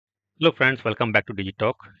Hello friends, welcome back to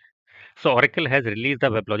Digitalk. So Oracle has released the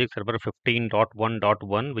WebLogic Server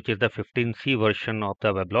 15.1.1, which is the 15C version of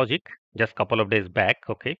the WebLogic, just couple of days back.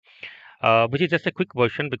 Okay, which is just a quick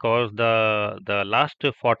version because the last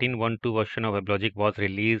 14.1.2 version of WebLogic was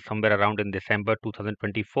released somewhere around in December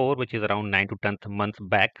 2024, which is around 9 to 10th months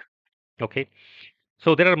back. Okay,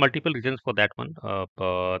 so there are multiple reasons for that one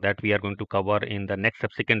that we are going to cover in the next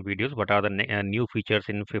subsequent videos. What are the new features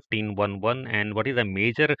in 15.1.1 and what is the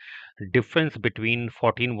major difference between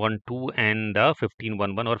 14.1.2 and the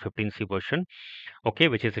 15.1.1 or 15C version, okay,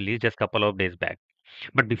 which is released just couple of days back.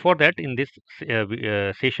 But before that, in this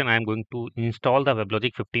session, I am going to install the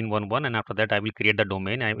WebLogic 15.1.1, and after that, I will create the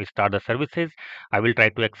domain. I will start the services. I will try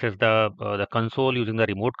to access the console using the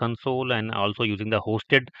remote console and also using the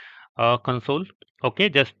hosted console. Okay,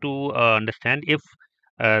 just to understand if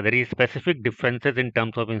there is specific differences in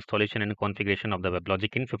terms of installation and configuration of the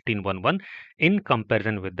WebLogic in 15.1.1 in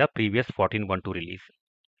comparison with the previous 14.1.2 release.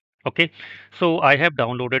 Okay, so I have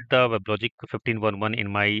downloaded the WebLogic 15.1.1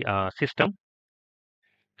 in my system.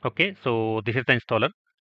 Okay, so this is the installer,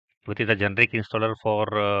 which is a generic installer for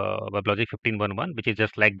WebLogic 15.1.1, which is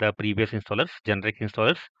just like the previous installers, generic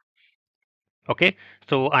installers. Okay,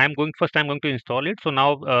 so I'm going to install it. So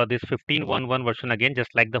now this 15.1.1 version again,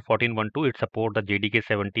 just like the 14.1.2, it supports the JDK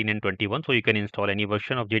 17 and 21. So you can install any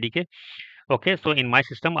version of JDK. Okay, so in my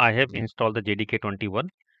system, I have installed the JDK 21.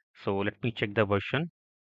 So let me check the version.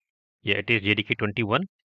 Yeah, it is JDK 21.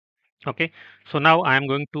 Okay, so now I am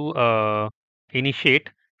going to initiate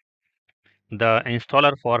the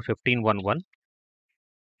installer for 15.1.1.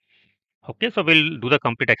 Okay, so we'll do the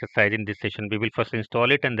complete exercise in this session. We will first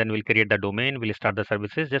install it and then we'll create the domain. We'll start the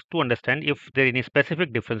services just to understand if there are any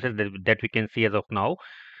specific differences that we can see as of now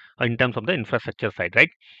in terms of the infrastructure side, right?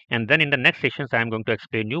 And then in the next sessions, I am going to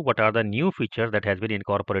explain you what are the new features that has been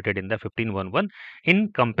incorporated in the 15.1.1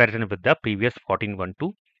 in comparison with the previous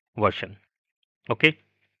 14.1.2 version. Okay.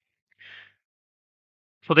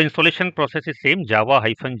 So the installation process is same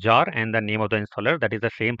java-jar and the name of the installer. That is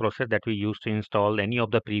the same process that we used to install any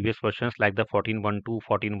of the previous versions like the 14.1.2,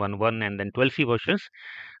 14.1.1 and then 12C versions,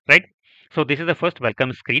 right? So this is the first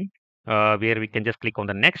welcome screen where we can just click on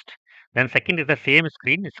the next. Then second is the same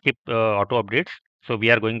screen, skip auto updates. So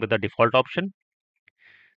we are going with the default option.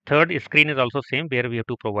 Third screen is also same where we have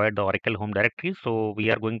to provide the Oracle home directory. So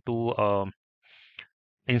we are going to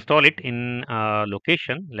install it in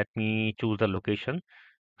location. Let me choose the location.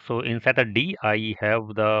 So inside the D, I have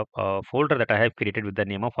the folder that I have created with the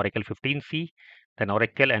name of Oracle 15C, then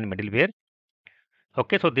Oracle and middleware.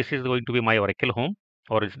 Okay, so this is going to be my Oracle home,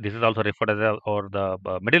 or this is also referred as or the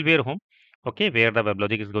middleware home. Okay, where the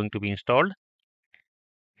WebLogic is going to be installed.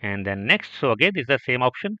 And then next, so again, this is the same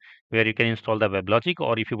option where you can install the WebLogic,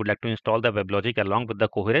 or if you would like to install the WebLogic along with the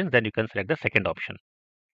coherence, then you can select the second option.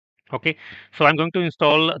 Okay, so I'm going to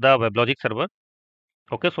install the WebLogic server.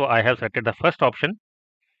 Okay, so I have selected the first option.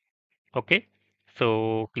 Okay,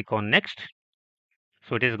 so click on next.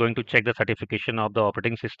 So it is going to check the certification of the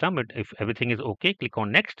operating system. If everything is okay, click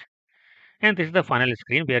on next. And this is the final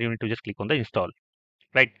screen where you need to just click on the install,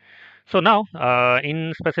 right? So now,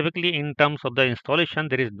 in specifically in terms of the installation,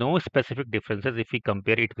 there is no specific differences if we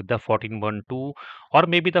compare it with the 14.1.2 or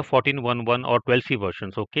maybe the 14.1.1 or 12C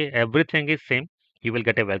versions. Okay, everything is same. You will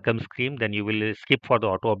get a welcome screen, then you will skip for the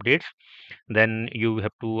auto updates. Then you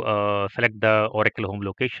have to select the Oracle home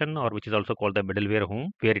location, or which is also called the middleware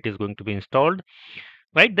home, where it is going to be installed,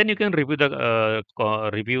 right? Then you can review the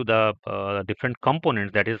different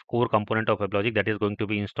components, that is core component of WebLogic that is going to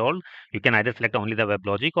be installed. You can either select only the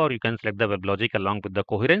WebLogic or you can select the WebLogic along with the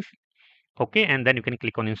coherence. Okay, and then you can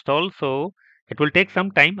click on install. So it will take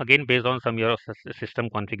some time again based on some your system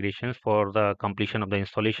configurations for the completion of the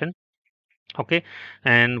installation. Okay,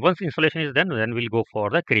 and once installation is done, then we'll go for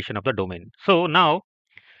the creation of the domain. So now,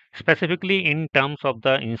 specifically in terms of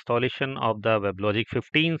the installation of the WebLogic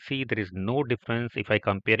 15C, there is no difference if I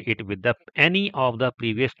compare it with the any of the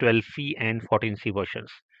previous 12C and 14C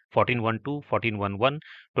versions. 14.1.2, 14.1.1,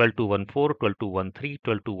 12.2.1.4, 12.2.1.3,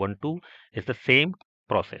 12.2.1.2 is the same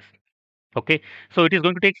process. Okay, so it is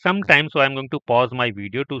going to take some time, so I'm going to pause my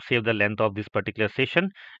video to save the length of this particular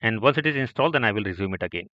session, and once it is installed, then I will resume it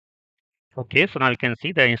again. Okay, so now you can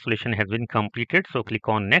see the installation has been completed. So click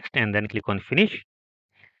on next and then click on finish.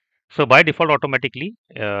 So by default, automatically,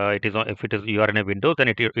 it is if it is you are in a Windows, then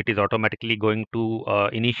it is automatically going to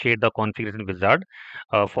initiate the configuration wizard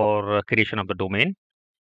for creation of the domain.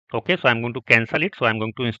 Okay, so I'm going to cancel it. So I'm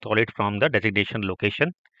going to install it from the designation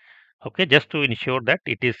location. Okay, just to ensure that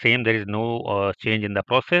it is same, there is no change in the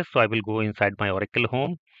process. So I will go inside my Oracle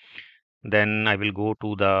home. Then I will go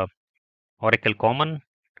to the Oracle common,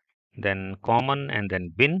 then common, and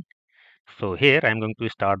then bin. So here I'm going to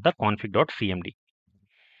start the config.cmd.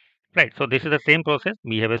 Right. So this is the same process.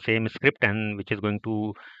 We have a same script and which is going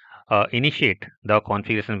to initiate the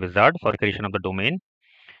configuration wizard for creation of the domain.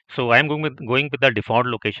 So I am going with the default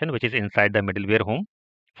location, which is inside the middleware home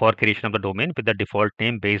for creation of the domain with the default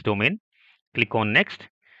name base domain. Click on next,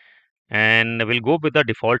 and we'll go with the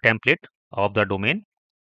default template of the domain.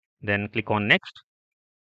 Then click on next.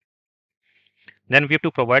 Then we have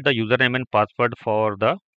to provide the username and password for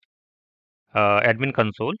the admin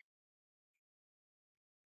console.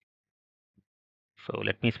 So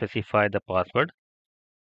let me specify the password.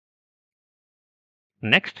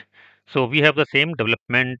 Next. So we have the same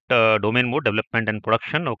development domain mode, development and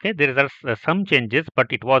production. Okay, there are some changes,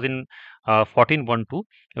 but it was in 14.12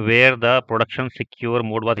 where the production secure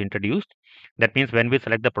mode was introduced. That means when we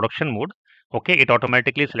select the production mode, okay, it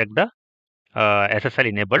automatically select the SSL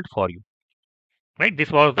enabled for you. Right,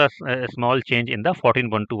 this was the small change in the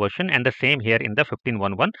 14.12 version, and the same here in the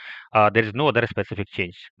 15.11. There is no other specific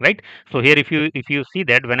change. Right. So here, if you see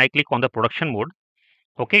that when I click on the production mode,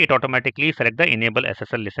 okay, it automatically select the enable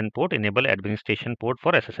SSL listen port, enable administration port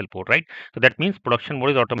for SSL port, right? So that means production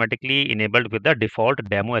mode is automatically enabled with the default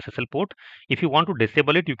demo SSL port. If you want to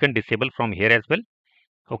disable it, you can disable from here as well.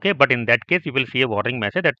 Okay, but in that case, you will see a warning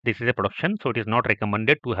message that this is a production, so it is not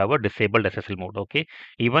recommended to have a disabled SSL mode. Okay,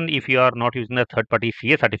 even if you are not using the third-party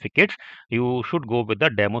CA certificates, you should go with the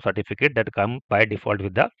demo certificate that come by default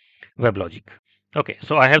with the WebLogic. Okay,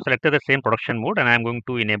 so I have selected the same production mode and I am going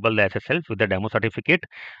to enable the SSL with the demo certificate,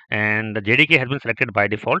 and the JDK has been selected by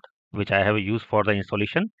default, which I have used for the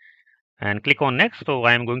installation, and click on next. So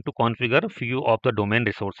I am going to configure a few of the domain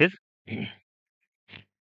resources.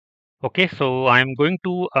 Okay, so I am going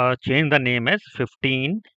to change the name as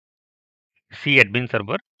 15C admin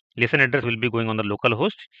server. Listen address will be going on the local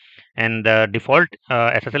host, and the default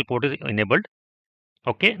SSL port is enabled.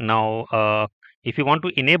 Okay, now if you want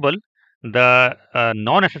to enable the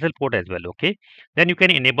non-SSL port as well, okay, then you can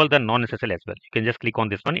enable the non-SSL as well. You can just click on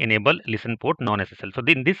this one, enable listen port non-SSL. So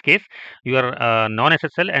in this case, your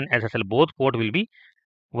non-SSL and SSL both port will be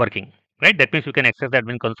working, right? That means you can access the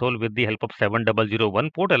admin console with the help of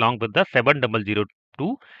 7001 port along with the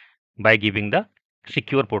 7002 by giving the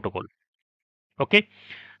secure protocol. Okay,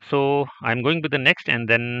 so I'm going with the next, and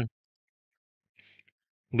then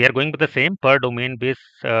we are going with the same per domain base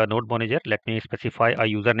node manager. Let me specify a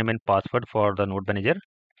username and password for the node manager.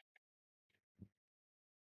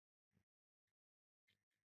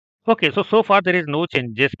 Okay, so far there is no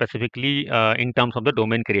changes specifically in terms of the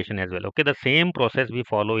domain creation as well. Okay, the same process we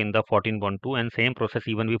follow in the 14.12 and same process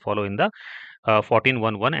even we follow in the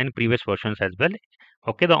 14.11 and previous versions as well.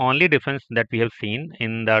 Okay, the only difference that we have seen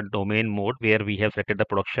in the domain mode where we have selected the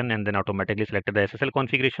production and then automatically selected the SSL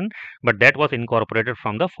configuration, but that was incorporated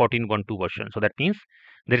from the 14.12 version. So that means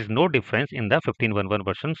there is no difference in the 15.11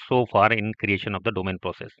 version so far in creation of the domain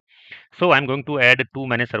process. So I'm going to add two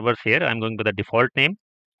managed servers here. I'm going with the default name.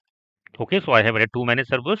 Okay, so I have added two managed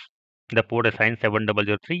servers. The port assigned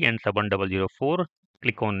 7003 and 7004.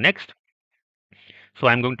 Click on next. So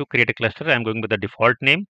I'm going to create a cluster. I'm going with the default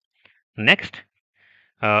name. Next,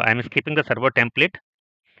 I'm skipping the server template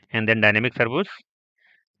and then dynamic servers.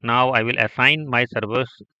 Now I will assign my servers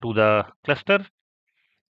to the cluster.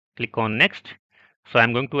 Click on next. So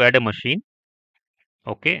I'm going to add a machine.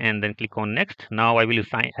 Okay, and then click on next. Now I will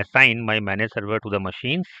assign my managed server to the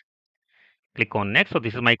machines. Click on next. So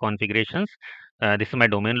this is my configurations. This is my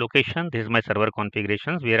domain location. This is my server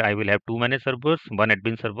configurations where I will have two managed servers, one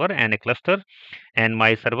admin server and a cluster, and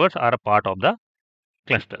my servers are a part of the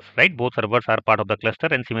clusters, right? Both servers are part of the cluster,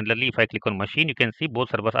 and similarly if I click on machine, you can see both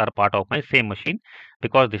servers are part of my same machine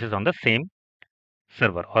because this is on the same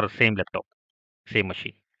server or same laptop, same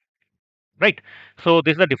machine, right? So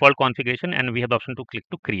this is the default configuration and we have the option to click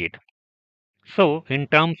to create. So in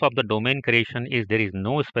terms of the domain creation, is there is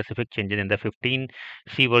no specific changes in the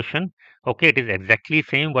 15C version. Okay, it is exactly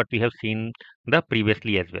same what we have seen the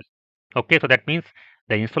previously as well. Okay, so that means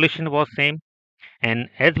the installation was same, and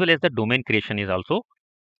as well as the domain creation is also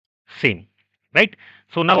same, right?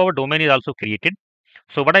 So now our domain is also created.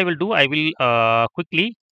 So what I will do, I will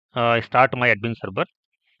quickly start my admin server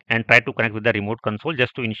and try to connect with the remote console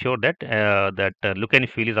just to ensure that look and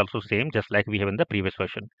feel is also same just like we have in the previous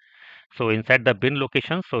version. So inside the bin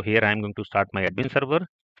location, so here I am going to start my admin server,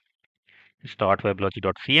 start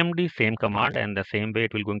weblogic.cmd, same command, and the same way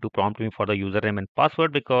it will going to prompt me for the username and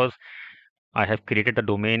password because I have created the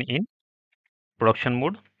domain in production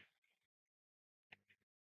mode,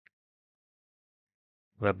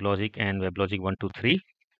 WebLogic and WebLogic 123.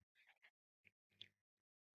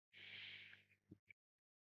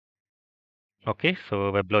 Okay,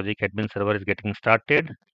 so WebLogic admin server is getting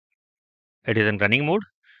started. It is in running mode.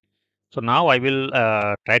 So now I will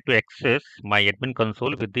try to access my admin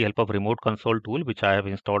console with the help of remote console tool, which I have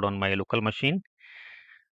installed on my local machine.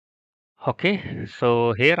 Okay,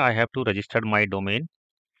 so here I have to register my domain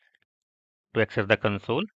to access the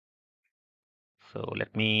console. So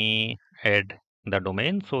let me add the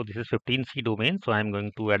domain. So this is 15C domain. So I'm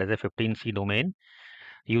going to add as a 15C domain.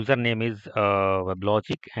 Username is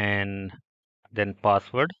WebLogic and then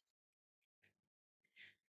password.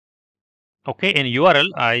 Okay, in URL,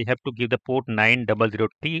 I have to give the port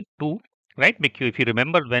 9002, right? Because if you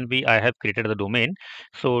remember when I have created the domain,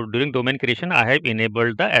 so during domain creation, I have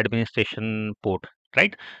enabled the administration port,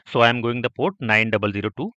 right? So I am going the port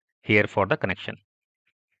 9002 here for the connection.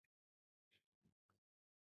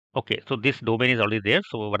 Okay, so this domain is already there.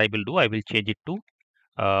 So what I will do, I will change it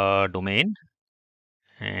to domain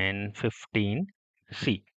and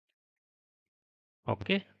 15C.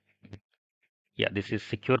 Okay, yeah, this is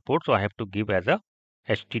secure port, so I have to give as a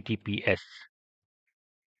HTTPS.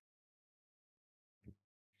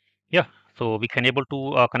 Yeah, so we can able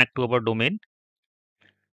to connect to our domain,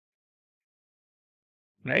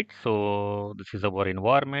 right? So this is our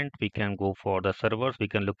environment. We can go for the servers. We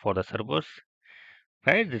can look for the servers,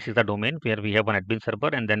 right? This is the domain where we have an admin server,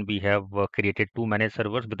 and then we have created two managed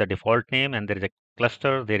servers with the default name, and there is a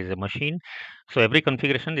cluster, there is a machine. So every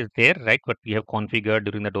configuration is there, right? What we have configured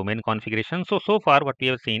during the domain configuration. So far what we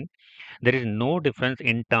have seen, there is no difference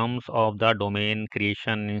in terms of the domain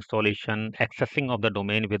creation, installation, accessing of the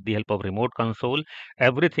domain with the help of remote console.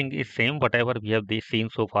 Everything is same, whatever we have seen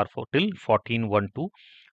so far for till 14.12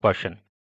 version.